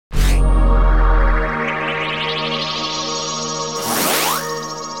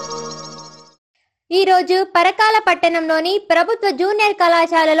రోజు పరకాల పట్టణంలోని ప్రభుత్వ జూనియర్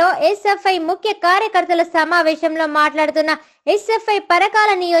కళాశాలలో ఎస్ఎఫ్ఐ ముఖ్య కార్యకర్తల సమావేశంలో మాట్లాడుతున్న ఎస్ఎఫ్ఐ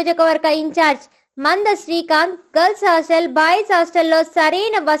పరకాల నియోజకవర్గ ఇన్ఛార్జ్ మంద శ్రీకాంత్, గర్ల్స్ హాస్టల్, బాయ్స్ హాస్టల్లో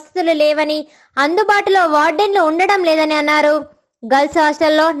సరైన వసతులు లేవని, అందుబాటులో వార్డెన్లు ఉండడం లేదని అన్నారు. గర్ల్స్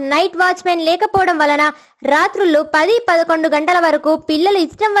హాస్టల్లో నైట్ వాచ్మెన్ లేకపోవడం వలన రాత్రులు 10-11 గంటల వరకు పిల్లలు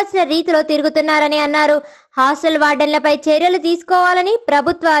ఇష్టం వచ్చిన రీతిలో తిరుగుతున్నారని అన్నారు. హాస్టల్ వార్డెన్లపై చర్యలు తీసుకోవాలని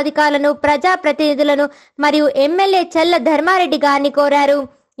ప్రభుత్వ అధికారులను, ప్రజాప్రతినిధులను మరియు ఎమ్మెల్యే చల్ల ధర్మారెడ్డి గారిని కోరారు.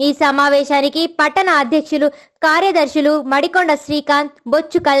 ఈ సమావేశానికి పట్టణ అధ్యక్షులు, కార్యదర్శులు మడికొండ శ్రీకాంత్,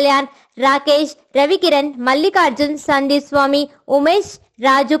 బొచ్చు కళ్యాణ్, రాకేష్, రవికిరణ్, మల్లికార్జున్, సందీప్ స్వామి, ఉమేష్,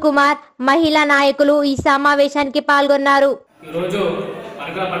 రాజు కుమార్, మహిళా నాయకులు ఈ సమావేశానికి పాల్గొన్నారు. ఈరోజు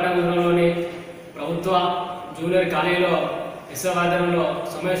పరకాల పట్టణంలోని ప్రభుత్వ జూనియర్ కాలేజీలో ఎస్ఎఫ్ ఆధ్వర్యంలో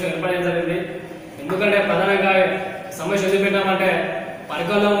సమావేశం ఏర్పడడం జరిగింది. ఎందుకంటే ప్రధానంగా సమావేశం ఎందుకు పెట్టామంటే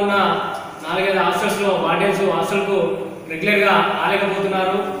పరకాలలో ఉన్న 4-5 హాస్టల్స్లో వార్డెన్స్ హాస్టల్కు రెగ్యులర్గా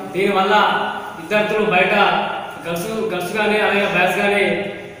రాలేకపోతున్నారు. దీనివల్ల విద్యార్థులు బయట గర్ల్స్ కానీ అలాగే బాయ్స్ కానీ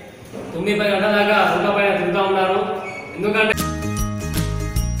 9-10 గంటల దాకా రోడ్ల పైన తిరుగుతూ ఉన్నారు. ఎందుకంటే